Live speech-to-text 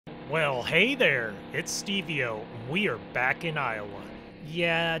Well, hey there, it's Steveo. We are back in Iowa.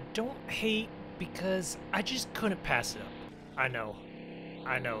 Yeah, don't hate because I just couldn't pass it up. I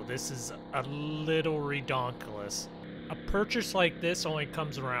know, this is a little redonkulous. A purchase like this only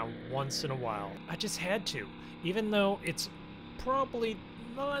comes around once in a while. I just had to, even though it's probably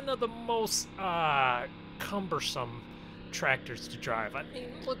none of the most, cumbersome tractors to drive. I mean,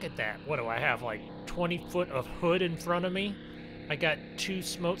 look at that. What do I have, like 20 foot of hood in front of me? I got two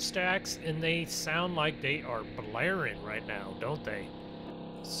smokestacks, and they sound like they are blaring right now, don't they?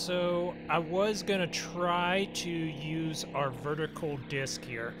 So I was gonna try to use our vertical disc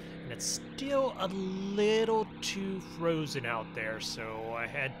here, and it's still a little too frozen out there, so I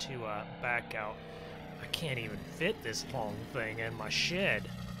had to back out. I can't even fit this long thing in my shed.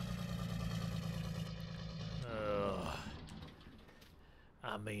 Ugh.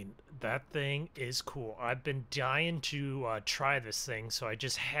 I mean, that thing is cool. I've been dying to try this thing, so I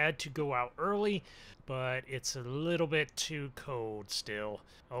just had to go out early, but it's a little bit too cold still.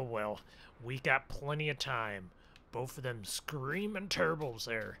 Oh well, we got plenty of time. Both of them screaming turbos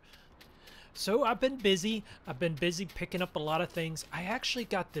there. So I've been busy. Picking up a lot of things. I actually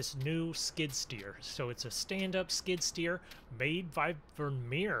got this new skid steer. So it's a stand-up skid steer made by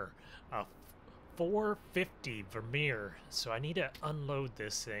Vermeer. 450 Vermeer. So I need to unload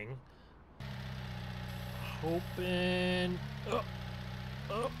this thing. Hoping. Oh,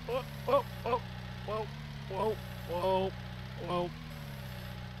 oh, oh, oh, oh, whoa, whoa, whoa, whoa.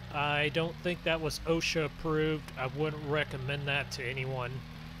 I don't think that was OSHA approved. I wouldn't recommend that to anyone.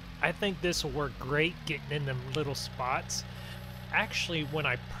 I think this will work great getting in them little spots. Actually, when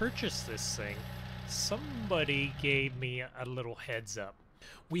I purchased this thing, somebody gave me a little heads up.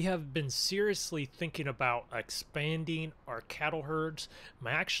 We have been seriously thinking about expanding our cattle herds. I'm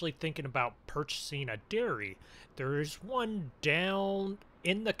actually thinking about purchasing a dairy. There is one down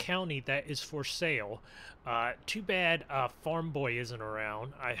in the county that is for sale. Too bad Farm Boy isn't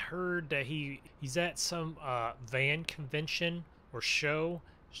around. I heard that he's at some van convention or show,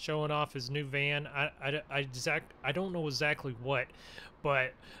 showing off his new van. I don't know exactly what,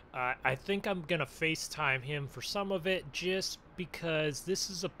 but I think I'm gonna FaceTime him for some of it, just because this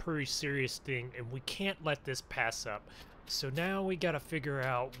is a pretty serious thing and we can't let this pass up. So now we gotta figure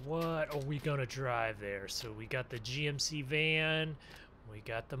out what are we gonna drive there. So we got the GMC van, we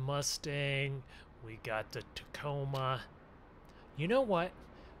got the Mustang, we got the Tacoma. You know what?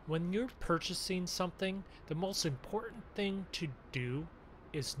 When you're purchasing something, the most important thing to do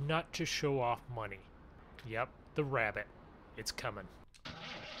is not to show off money. Yep, the rabbit. It's coming.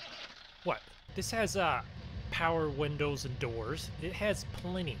 What? This has power windows and doors. It has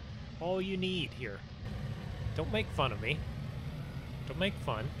plenty. All you need here. Don't make fun of me. Don't make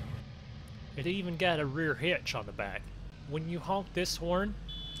fun. It even got a rear hitch on the back. When you honk this horn,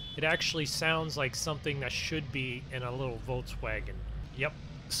 it actually sounds like something that should be in a little Volkswagen. Yep.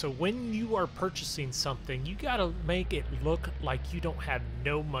 So when you are purchasing something, you gotta make it look like you don't have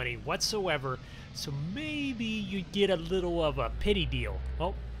no money whatsoever. So maybe you get a little of a pity deal.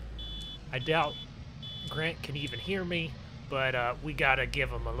 Well, I doubt Grant can even hear me, but we gotta give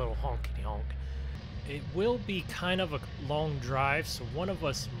him a little honkity honk. It will be kind of a long drive, so one of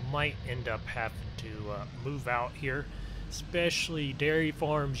us might end up having to move out here. Especially dairy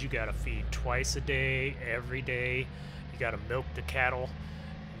farms, you gotta feed twice a day, every day. You gotta milk the cattle.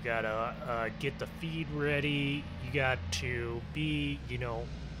 You gotta get the feed ready. You got to be,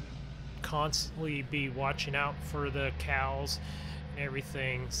 constantly be watching out for the cows and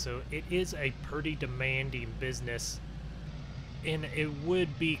everything. So it is a pretty demanding business, and it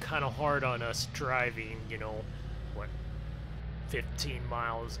would be kind of hard on us driving, 15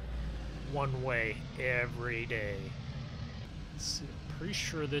 miles one way every day. So pretty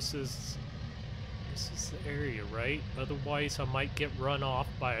sure this is the area, right? Otherwise I might get run off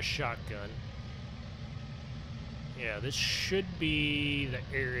by a shotgun. Yeah, this should be the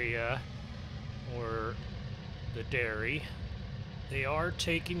area, or the dairy. They are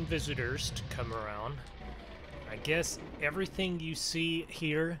taking visitors to come around. I guess everything you see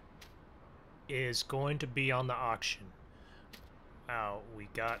here is going to be on the auction. Wow, we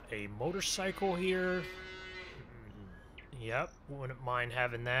got a motorcycle here. Yep, wouldn't mind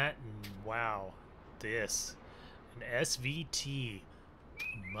having that. And wow, this. An SVT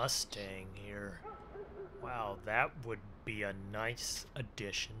Mustang here. Wow, that would be a nice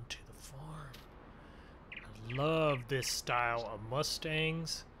addition to the farm. I love this style of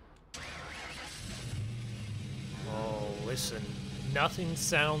Mustangs. Oh, listen, nothing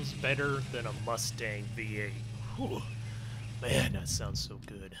sounds better than a Mustang V8. Whew. Man, that sounds so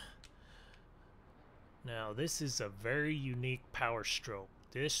good. Now, this is a very unique power stroke.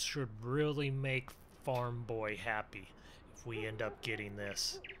 This should really make Farm Boy happy if we end up getting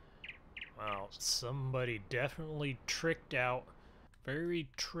this. Wow, somebody definitely tricked out. Very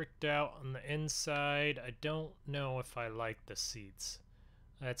tricked out on the inside. I don't know if I like the seats.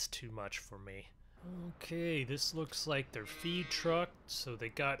 That's too much for me. Okay, this looks like their feed truck. So they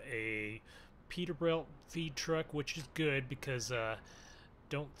got a Peterbilt feed truck, which is good because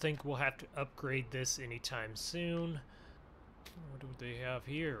don't think we'll have to upgrade this anytime soon. What do they have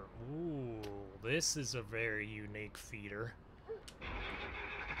here? Ooh, this is a very unique feeder.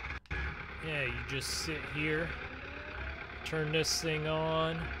 Yeah, you just sit here, turn this thing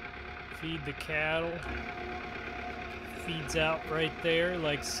on, feed the cattle. Feeds out right there,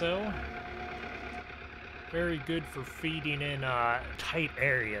 like so. Very good for feeding in tight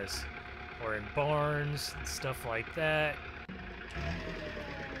areas, or in barns, and stuff like that.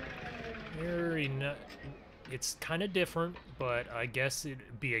 It's kind of different, but I guess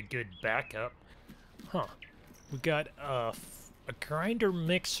it'd be a good backup. Huh. We got a grinder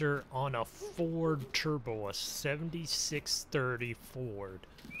mixer on a Ford Turbo, a 7630 Ford.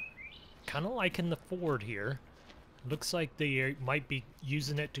 Kind of liking the Ford here. Looks like they might be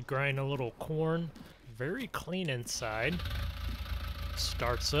using it to grind a little corn. Very clean inside.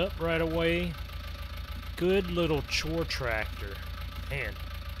 Starts up right away. Good little chore tractor. Man,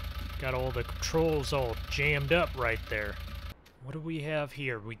 got all the controls all jammed up right there. What do we have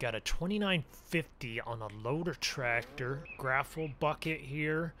here? We got a 2950 on a loader tractor. Graffle bucket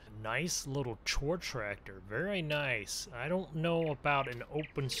here. Nice little chore tractor. Very nice. I don't know about an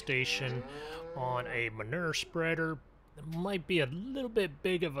open station on a manure spreader. It might be a little bit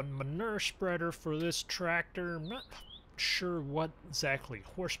big of a manure spreader for this tractor. I'm not sure what exactly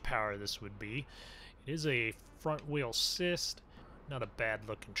horsepower this would be. It is a front wheel assist. Not a bad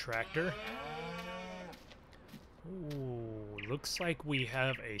looking tractor. Ooh, looks like we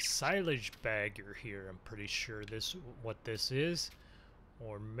have a silage bagger here. I'm pretty sure what this is.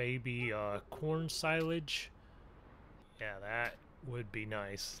 Or maybe corn silage. Yeah, that would be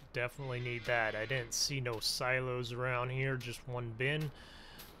nice. Definitely need that. I didn't see no silos around here, just one bin.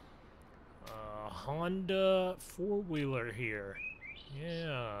 Honda four-wheeler here.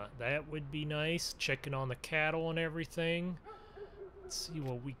 Yeah, that would be nice. Checking on the cattle and everything. Let's see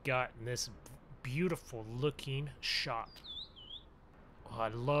what we got in this beautiful looking shop. Oh, I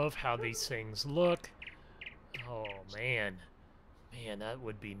love how these things look. Oh man. Man, that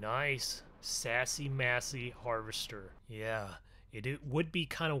would be nice. Sassy Massy harvester. Yeah, it would be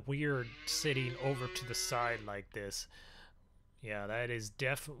kind of weird sitting over to the side like this. Yeah, that is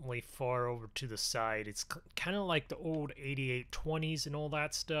definitely far over to the side. It's kind of like the old 8820s and all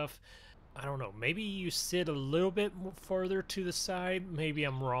that stuff. I don't know, maybe you sit a little bit further to the side. Maybe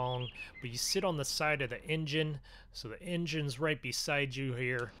I'm wrong, but you sit on the side of the engine, so the engine's right beside you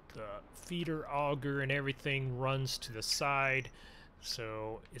here. The feeder auger and everything runs to the side,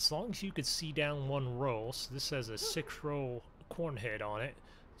 so as long as you could see down one row, so this has a 6-row corn head on it,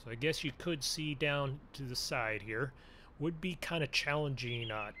 so I guess you could see down to the side here. Would be kind of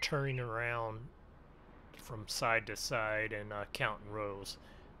challenging turning around from side to side and counting rows.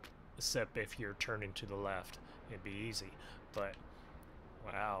 Except if you're turning to the left, it'd be easy. But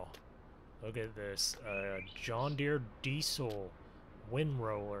wow, look at this John Deere diesel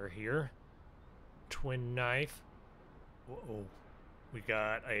windrower here, twin knife. Uh-oh, we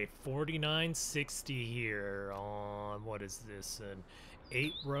got a 4960 here on, what is this, an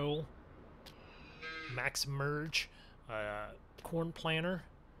 8-row max merge corn planter.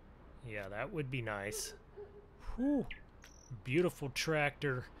 Yeah, that would be nice. Whew, beautiful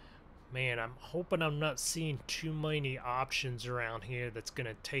tractor. Man, I'm hoping I'm not seeing too many options around here that's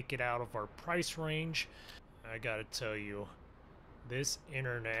gonna take it out of our price range. I gotta tell you, this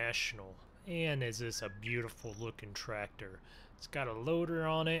International, man, is this a beautiful looking tractor. It's got a loader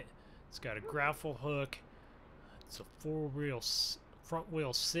on it, it's got a grapple hook, it's a front wheel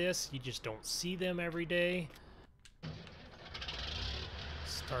assist. You just don't see them every day.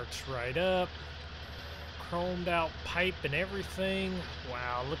 Starts right up. Chromed out pipe and everything.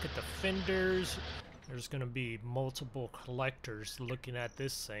 Wow, look at the fenders. There's gonna be multiple collectors looking at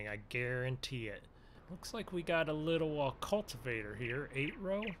this thing, I guarantee it. Looks like we got a little cultivator here,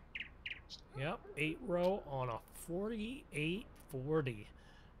 8-row. Yep, 8-row on a 4840.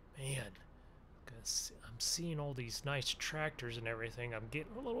 Man, I'm seeing all these nice tractors and everything. I'm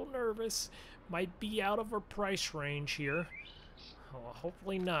getting a little nervous. Might be out of our price range here. Well,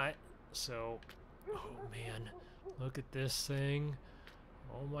 hopefully not. So, oh man, look at this thing.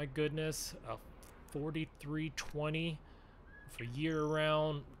 Oh my goodness, a 4320 with a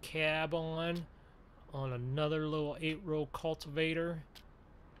year-round cab on another little 8-row cultivator.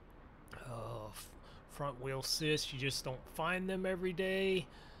 front wheel assist. You just don't find them every day.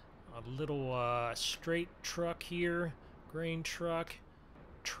 A little straight truck here, grain truck,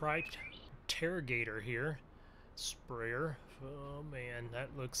 interrogator here, sprayer. Oh man, that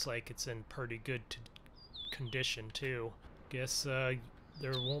looks like it's in pretty good condition too. Guess there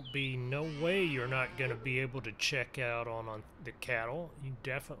won't be no way you're not gonna be able to check out on the cattle. You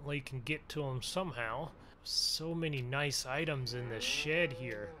definitely can get to them somehow. So many nice items in this shed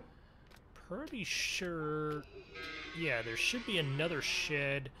here. Pretty sure, yeah, there should be another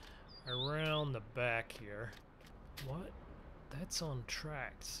shed around the back here. What? That's on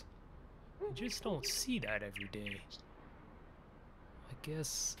tracks. You just don't see that every day. I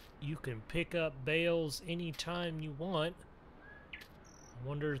guess you can pick up bales anytime you want. I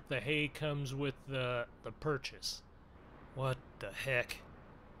wonder if the hay comes with the purchase. What the heck?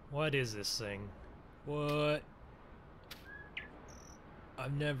 What is this thing? What?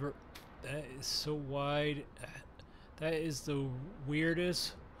 I've never... That is so wide. That is the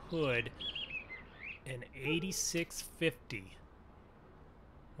weirdest hood. An 8650.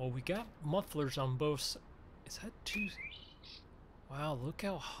 Well, we got mufflers on both sides. Is that too... Wow, look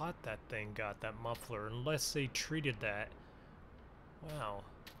how hot that thing got, that muffler, unless they treated that. Wow.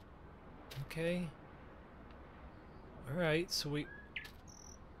 Okay. Alright, so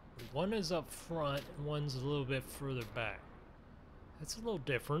one is up front, and one's a little bit further back. That's a little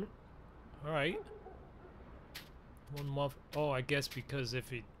different. Alright. One muffler. Oh, I guess because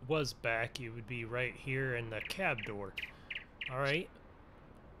if it was back, it would be right here in the cab door. Alright.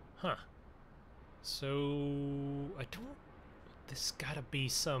 Huh. So, I don't... This gotta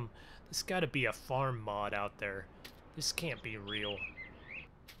be a farm mod out there. This can't be real.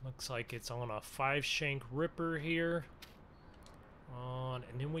 Looks like it's on a 5-shank ripper here. And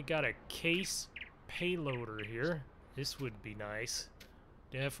then we got a case payloader here. This would be nice.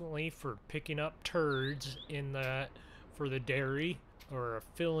 Definitely for picking up turds in for the dairy or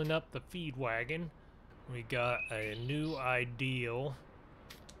filling up the feed wagon. We got a new Ideal.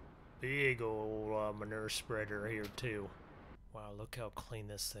 Big old manure spreader here too. Wow, look how clean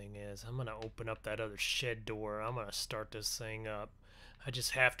this thing is. I'm gonna open up that other shed door. I'm gonna start this thing up. I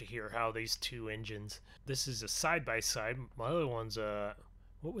just have to hear how these two engines. This is a side-by-side. My other one's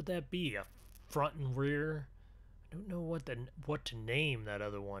what would that be? A front and rear? I don't know what to name that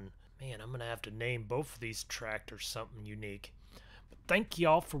other one. Man, I'm gonna have to name both of these tractors something unique. But thank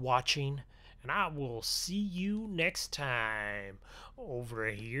y'all for watching, and I will see you next time over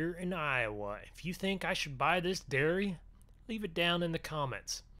here in Iowa. If you think I should buy this dairy, leave it down in the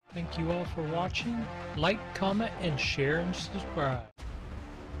comments. Thank you all for watching. Like, comment, and share, and subscribe.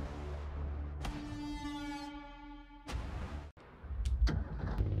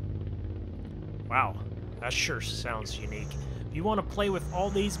 Wow, that sure sounds unique. If you want to play with all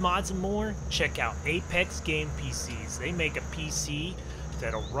these mods and more, check out Apex Game PCs. They make a PC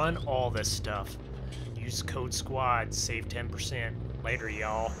that'll run all this stuff. Use code SQUAD, save 10%. Later,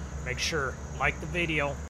 y'all. Make sure, like the video.